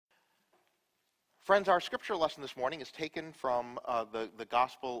Friends, our scripture lesson this morning is taken from the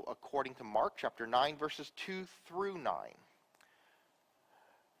Gospel according to Mark, chapter 9, verses 2 through 9.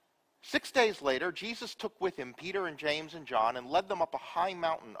 6 days later, Jesus took with him Peter and James and John and led them up a high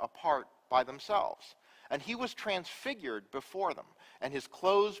mountain apart by themselves. And he was transfigured before them, and his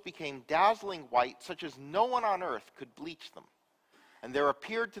clothes became dazzling white, such as no one on earth could bleach them. And there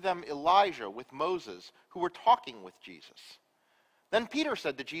appeared to them Elijah with Moses, who were talking with Jesus. Then Peter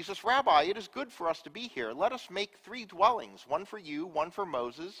said to Jesus, "Rabbi, it is good for us to be here. Let us make 3 dwellings, one for you, one for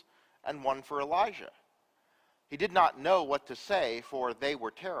Moses, and one for Elijah." He did not know what to say, for they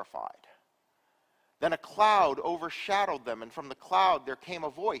were terrified. Then a cloud overshadowed them, and from the cloud there came a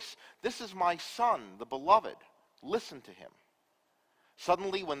voice, "This is my son, the beloved. Listen to him."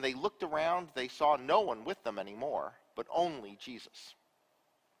 Suddenly, when they looked around, they saw no one with them anymore, but only Jesus.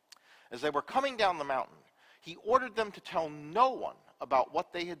 As they were coming down the mountain, he ordered them to tell no one about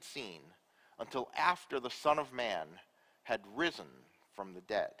what they had seen until after the Son of Man had risen from the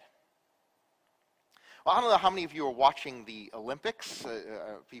dead. Well, I don't know how many of you are watching the Olympics,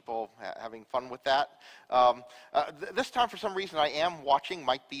 people having fun with that. This time, for some reason, I am watching.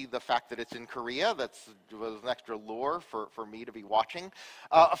 Might be the fact that it's in Korea. That was an extra lure for me to be watching.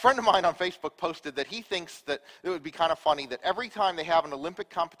 A friend of mine on Facebook posted that he thinks that it would be kind of funny that every time they have an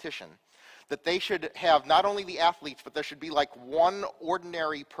Olympic competition, that they should have not only the athletes, but there should be like one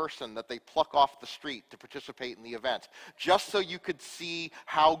ordinary person that they pluck off the street to participate in the event, just so you could see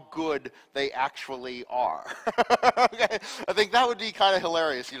how good they actually are. Okay? I think that would be kind of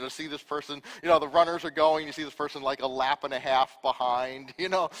hilarious, to see this person, the runners are going, you see this person like a lap and a half behind,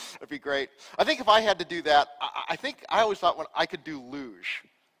 it'd be great. I think if I had to do that, I always thought when I could do luge.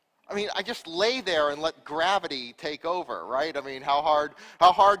 I just lay there and let gravity take over, right? How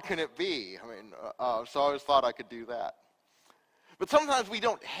hard can it be? So I always thought I could do that. But sometimes we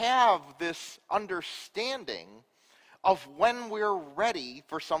don't have this understanding of when we're ready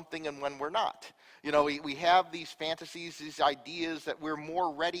for something and when we're not. We have these fantasies, these ideas that we're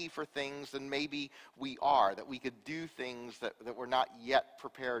more ready for things than maybe we are, that we could do things that we're not yet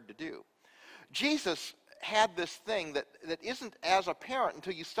prepared to do. Jesus had this thing that isn't as apparent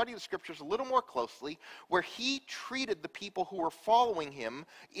until you study the scriptures a little more closely, where he treated the people who were following him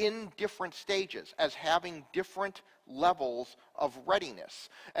in different stages as having different levels of readiness.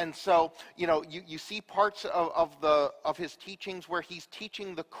 And so, you see parts of his teachings where he's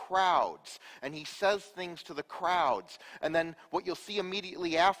teaching the crowds, and he says things to the crowds. And then what you'll see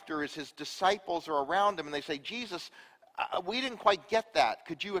immediately after is his disciples are around him, and they say, "Jesus, we didn't quite get that.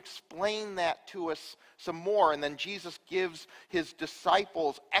 Could you explain that to us some more?" And then Jesus gives his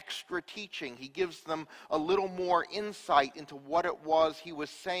disciples extra teaching. He gives them a little more insight into what it was he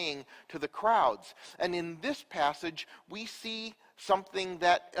was saying to the crowds. And in this passage, we see something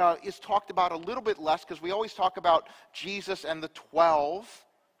that is talked about a little bit less, because we always talk about Jesus and the 12.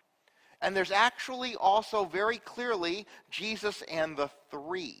 And there's actually also very clearly Jesus and the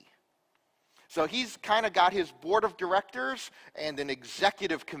 3. So he's kind of got his board of directors and an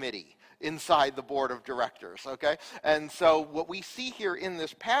executive committee inside the board of directors, okay? And so what we see here in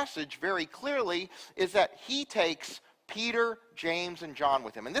this passage very clearly is that he takes Peter, James, and John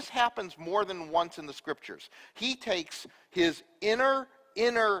with him. And this happens more than once in the scriptures. He takes his inner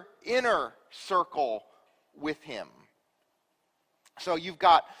circle with him. So you've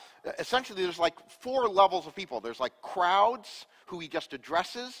got, essentially there's like 4 levels of people. There's like crowds who he just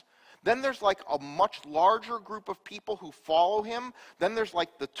addresses. Then there's like a much larger group of people who follow him. Then there's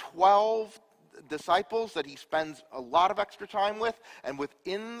like the 12 disciples that he spends a lot of extra time with. And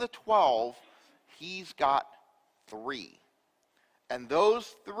within the 12, he's got 3. And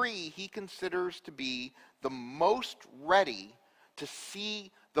those 3 he considers to be the most ready to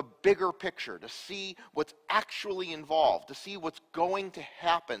see the bigger picture, to see what's actually involved, to see what's going to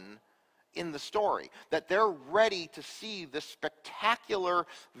happen in the story, that they're ready to see this spectacular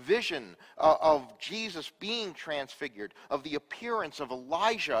vision of Jesus being transfigured, of the appearance of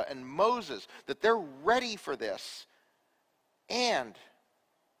Elijah and Moses, that they're ready for this, and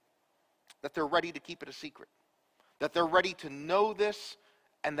that they're ready to keep it a secret, that they're ready to know this,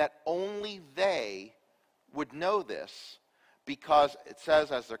 and that only they would know this, because it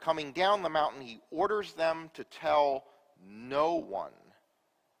says as they're coming down the mountain, he orders them to tell no one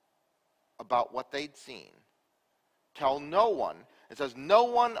about what they'd seen. Tell no one. It says no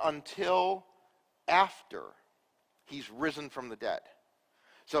one until after he's risen from the dead.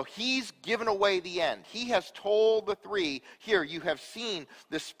 So he's given away the end. He has told the 3, here, you have seen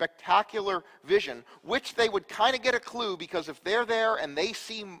this spectacular vision, which they would kind of get a clue, because if they're there and they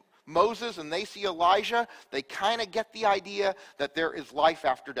see Moses and they see Elijah, they kind of get the idea that there is life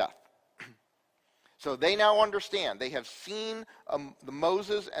after death. So they now understand. They have seen the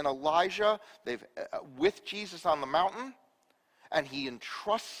Moses and Elijah with Jesus on the mountain, and he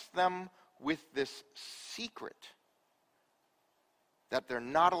entrusts them with this secret that they're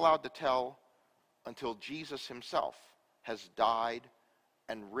not allowed to tell until Jesus himself has died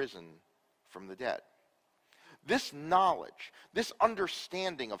and risen from the dead. This knowledge, this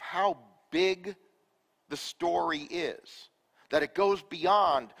understanding of how big the story is, that it goes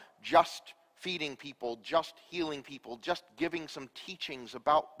beyond just feeding people, just healing people, just giving some teachings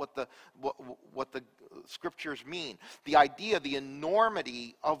about what the scriptures mean. The idea, the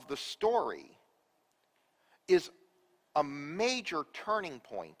enormity of the story is a major turning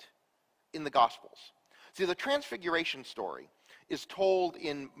point in the Gospels. See, the Transfiguration story is told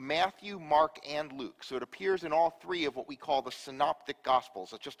in Matthew, Mark, and Luke. So it appears in all three of what we call the synoptic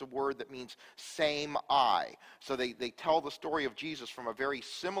Gospels. It's just a word that means same eye. So they tell the story of Jesus from a very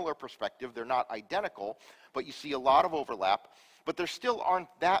similar perspective. They're not identical, but you see a lot of overlap. But there still aren't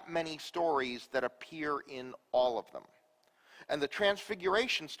that many stories that appear in all of them. And the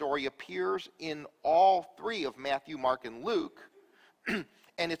Transfiguration story appears in all three of Matthew, Mark, and Luke,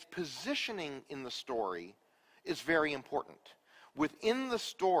 and its positioning in the story is very important. Within the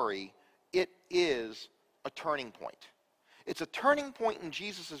story, it is a turning point. It's a turning point in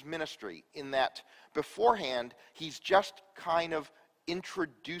Jesus' ministry in that beforehand, he's just kind of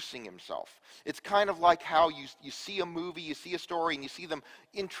introducing himself. It's kind of like how you see a movie, you see a story, and you see them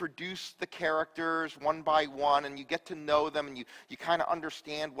introduce the characters one by one, and you get to know them, and you kind of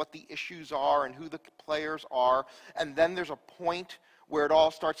understand what the issues are and who the players are, and then there's a point where it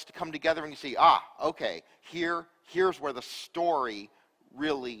all starts to come together, and you see, okay, here's where the story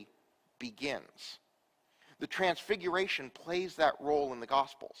really begins. The Transfiguration plays that role in the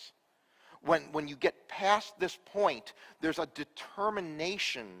Gospels. When you get past this point, there's a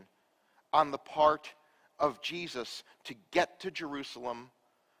determination on the part of Jesus to get to Jerusalem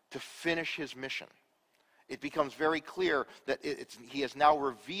to finish his mission. It becomes very clear that he has now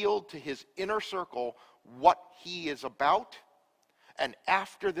revealed to his inner circle what he is about, and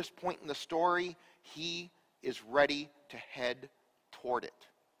after this point in the story, he is ready to head toward it.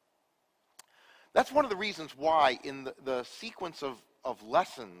 That's one of the reasons why in the sequence of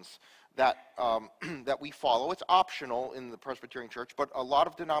lessons that we follow, it's optional in the Presbyterian Church, but a lot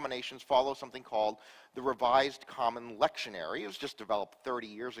of denominations follow something called the Revised Common Lectionary. It was just developed 30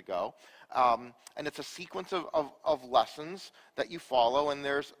 years ago. And it's a sequence of lessons that you follow, and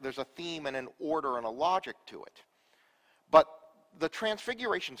there's a theme and an order and a logic to it. But the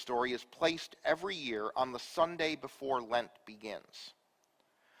Transfiguration story is placed every year on the Sunday before Lent begins.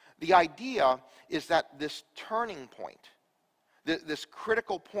 The idea is that this turning point, this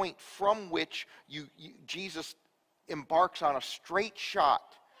critical point from which Jesus embarks on a straight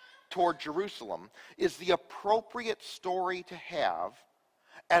shot toward Jerusalem, is the appropriate story to have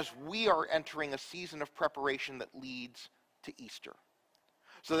as we are entering a season of preparation that leads to Easter.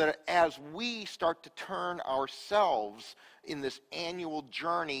 So that as we start to turn ourselves in this annual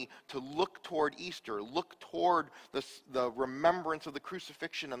journey to look toward Easter, look toward the remembrance of the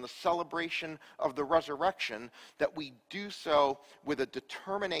crucifixion and the celebration of the resurrection, that we do so with a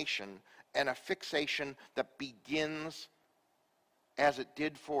determination and a fixation that begins, as it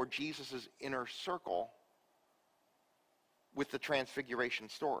did for Jesus' inner circle, with the Transfiguration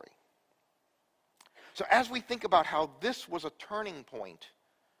story. So as we think about how this was a turning point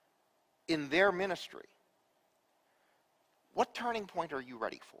in their ministry, what turning point are you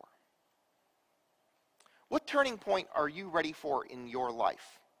ready for? What turning point are you ready for in your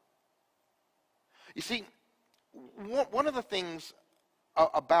life? You see, one of the things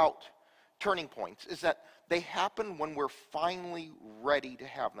about turning points is that they happen when we're finally ready to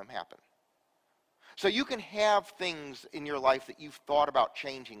have them happen. So you can have things in your life that you've thought about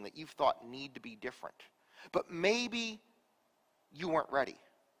changing, that you've thought need to be different, but maybe you weren't ready.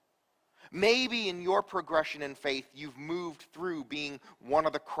 Maybe in your progression in faith, you've moved through being one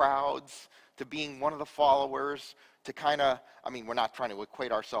of the crowds to being one of the followers to kind of, we're not trying to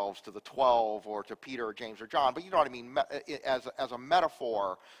equate ourselves to the 12 or to Peter or James or John, but you know what I mean, as a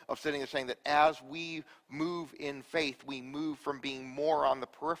metaphor of sitting there saying that as we move in faith, we move from being more on the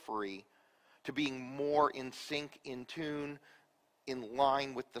periphery to being more in sync, in tune, in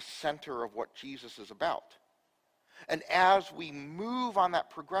line with the center of what Jesus is about. And as we move on that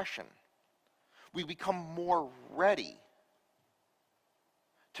progression, we become more ready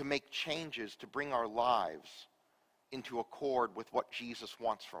to make changes to bring our lives into accord with what Jesus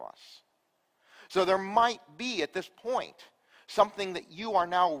wants from us. So there might be at this point something that you are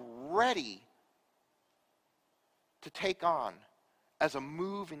now ready to take on as a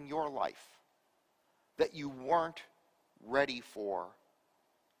move in your life. that you weren't ready for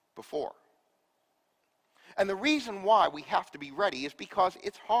before. And the reason why we have to be ready is because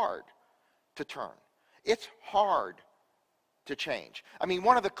it's hard to turn. It's hard to change. I mean,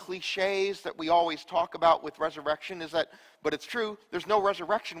 one of the cliches that we always talk about with resurrection is that, but it's true, there's no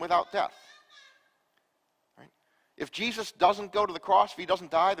resurrection without death. Right? If Jesus doesn't go to the cross, if he doesn't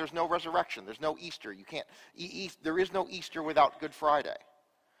die, there's no resurrection. There's no Easter. You can't. There is no Easter without Good Friday.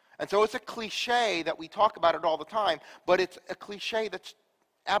 And so it's a cliche that we talk about it all the time, but it's a cliche that's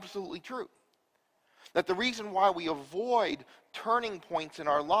absolutely true. That the reason why we avoid turning points in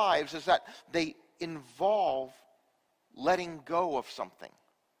our lives is that they involve letting go of something.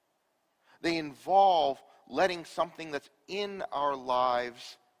 They involve letting something that's in our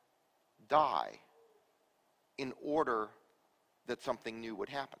lives die in order that something new would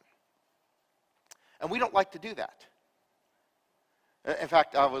happen. And we don't like to do that. In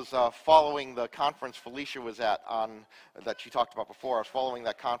fact, I was following the conference Felicia was at that she talked about before. I was following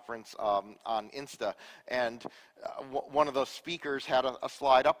that conference on Insta, and one of those speakers had a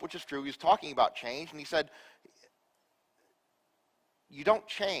slide up, which is true. He was talking about change, and he said, you don't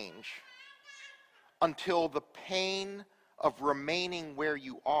change until the pain of remaining where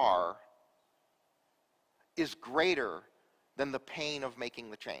you are is greater than the pain of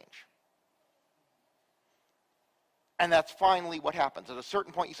making the change. And that's finally what happens. At a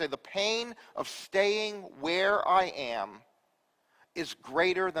certain point, you say, the pain of staying where I am is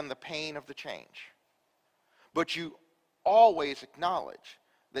greater than the pain of the change. But you always acknowledge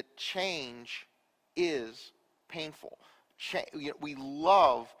that change is painful. We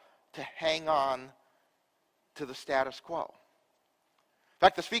love to hang on to the status quo. In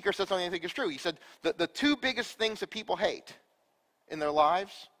fact, the speaker said something I think is true. He said that the two biggest things that people hate in their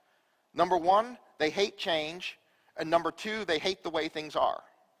lives, number one, they hate change. And number two, they hate the way things are.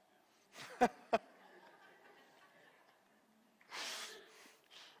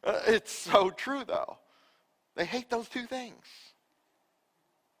 It's so true, though. They hate those two things.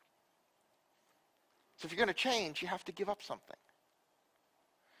 So if you're going to change, you have to give up something.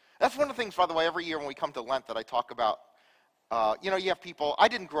 That's one of the things, by the way, every year when we come to Lent that I talk about. You have people, I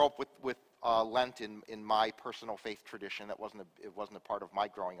didn't grow up with Lent in my personal faith tradition. It wasn't a part of my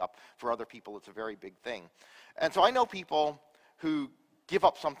growing up. For other people, it's a very big thing. And so I know people who give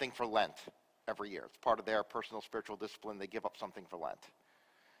up something for Lent every year. It's part of their personal spiritual discipline. They give up something for Lent.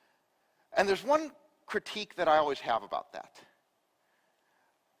 And there's one critique that I always have about that.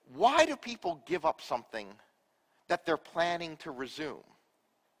 Why do people give up something that they're planning to resume?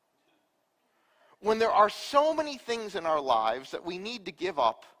 When there are so many things in our lives that we need to give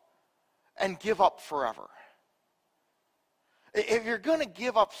up and give up forever. If you're going to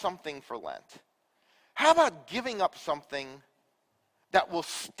give up something for Lent, how about giving up something that will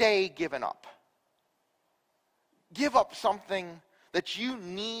stay given up? Give up something that you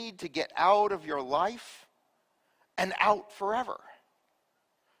need to get out of your life and out forever.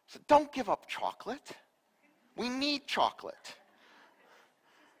 So don't give up chocolate. We need chocolate.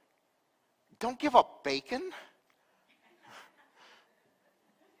 Don't give up bacon.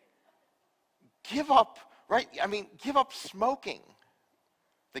 Give up, right? I mean, give up smoking.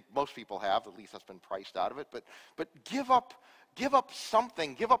 I think most people have, at least that's been priced out of it. But give up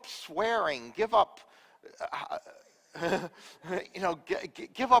something. Give up swearing. Give up,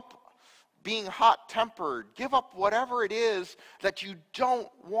 give up being hot-tempered. Give up whatever it is that you don't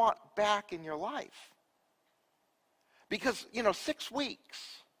want back in your life. Because, 6 weeks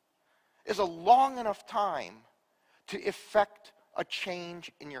is a long enough time to effect a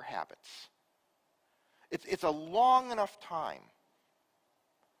change in your habits. It's a long enough time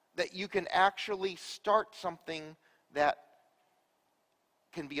that you can actually start something that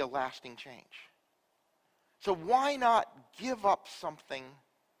can be a lasting change. So why not give up something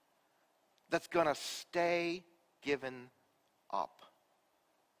that's going to stay given up?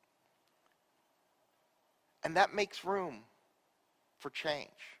 And that makes room for change.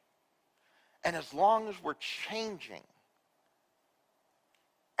 And as long as we're changing,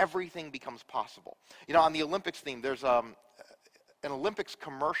 everything becomes possible. On the Olympics theme, there's an Olympics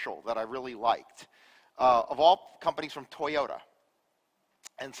commercial that I really liked, of all companies, from Toyota.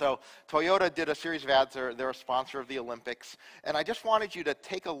 And so Toyota did a series of ads. They're a sponsor of the Olympics. And I just wanted you to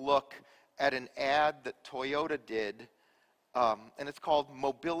take a look at an ad that Toyota did, and it's called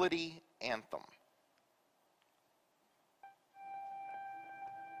Mobility Anthem.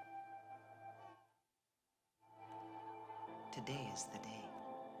 Today is the day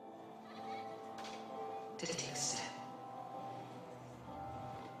to take a step.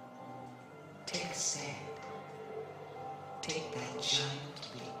 Take a stand. Take that giant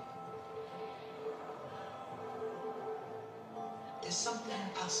leap.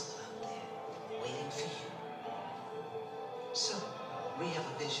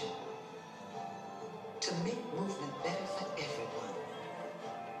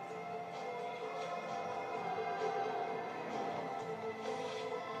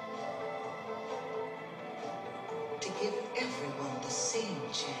 everyone the same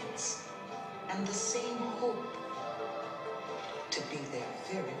chance and the same hope to be their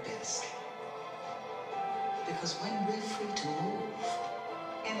very best. Because when we're free to move,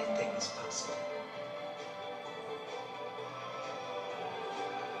 anything is possible.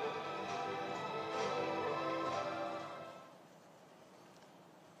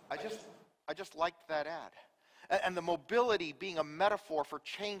 I just liked that ad. And the mobility being a metaphor for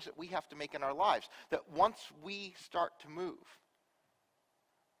change that we have to make in our lives. That once we start to move,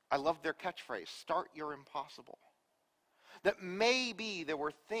 I love their catchphrase, start your impossible. That maybe there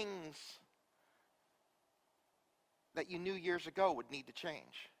were things that you knew years ago would need to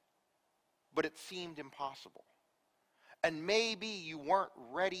change, but it seemed impossible. And maybe you weren't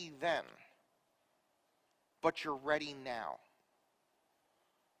ready then, but you're ready now.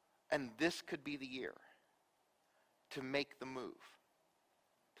 And this could be the year to make the move,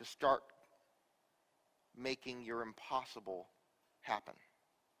 to start making your impossible happen.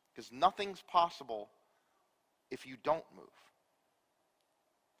 Because nothing's possible if you don't move.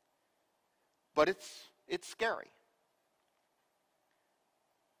 But it's scary.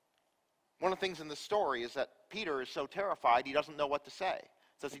 One of the things in this story is that Peter is so terrified he doesn't know what to say.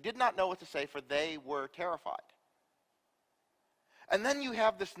 It says he did not know what to say, for they were terrified. And then you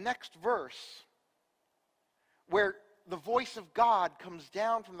have this next verse where the voice of God comes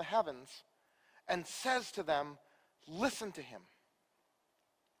down from the heavens and says to them, listen to him.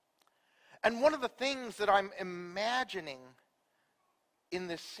 And one of the things that I'm imagining in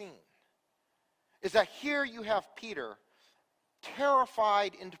this scene is that here you have Peter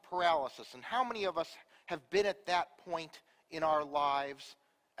terrified into paralysis. And how many of us have been at that point in our lives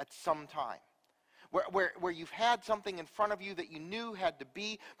at some time? Where you've had something in front of you that you knew had to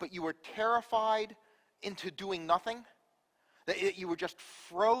be, but you were terrified into doing nothing. That you were just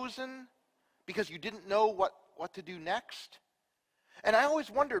frozen because you didn't know what to do next. And I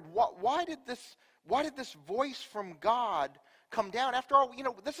always wondered, why did this voice from God come down? After all,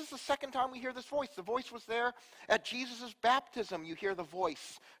 this is the second time we hear this voice. The voice was there at Jesus' baptism. You hear the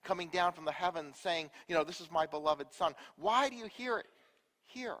voice coming down from the heavens saying, this is my beloved son. Why do you hear it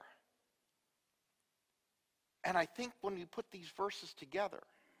here? And I think when we put these verses together,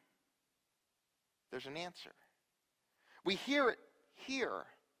 there's an answer. We hear it here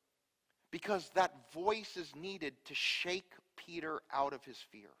because that voice is needed to shake Peter out of his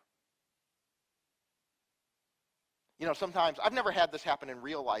fear. Sometimes, I've never had this happen in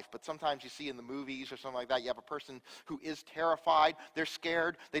real life, but sometimes you see in the movies or something like that, you have a person who is terrified, they're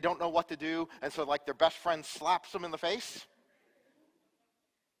scared, they don't know what to do, and so like their best friend slaps them in the face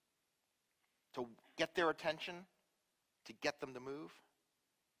to get their attention, to get them to move.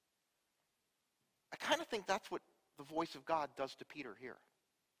 I kind of think that's what the voice of God does to Peter here.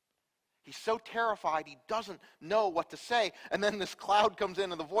 He's so terrified he doesn't know what to say. And then this cloud comes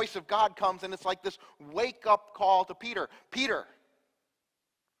in and the voice of God comes and it's like this wake-up call to Peter. Peter,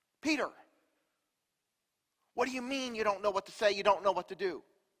 what do you mean you don't know what to say? You don't know what to do?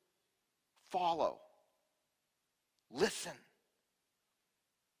 Follow. Listen.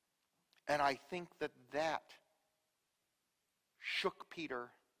 And I think that shook Peter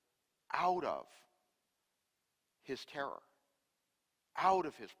out of his terror, out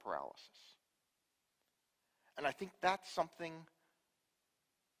of his paralysis. And I think that's something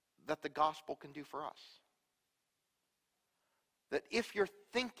that the gospel can do for us. That if you're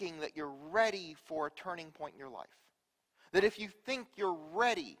thinking that you're ready for a turning point in your life, that if you think you're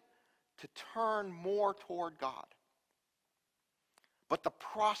ready to turn more toward God, but the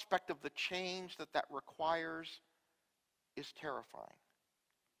prospect of the change that requires is terrifying,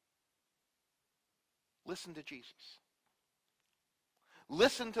 listen to Jesus.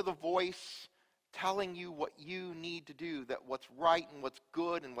 Listen to the voice telling you what you need to do, that what's right and what's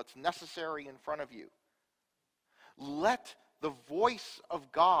good and what's necessary in front of you. Let the voice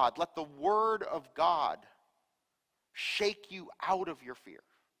of God, let the word of God shake you out of your fear.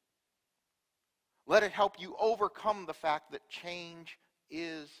 Let it help you overcome the fact that change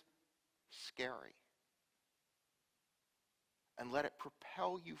is scary. And let it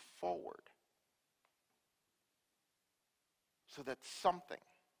propel you forward so that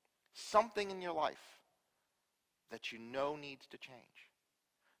something in your life that you know needs to change,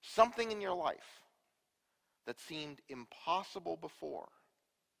 something in your life that seemed impossible before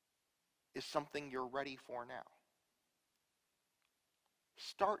is something you're ready for now.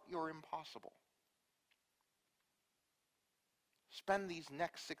 Start your impossible. Spend these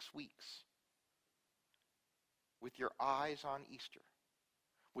next 6 weeks with your eyes on Easter,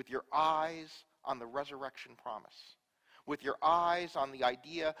 with your eyes on the resurrection promise, with your eyes on the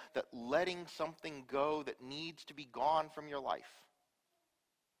idea that letting something go that needs to be gone from your life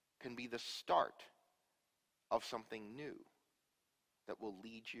can be the start of something new that will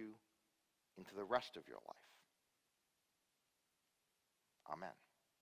lead you into the rest of your life. Amen.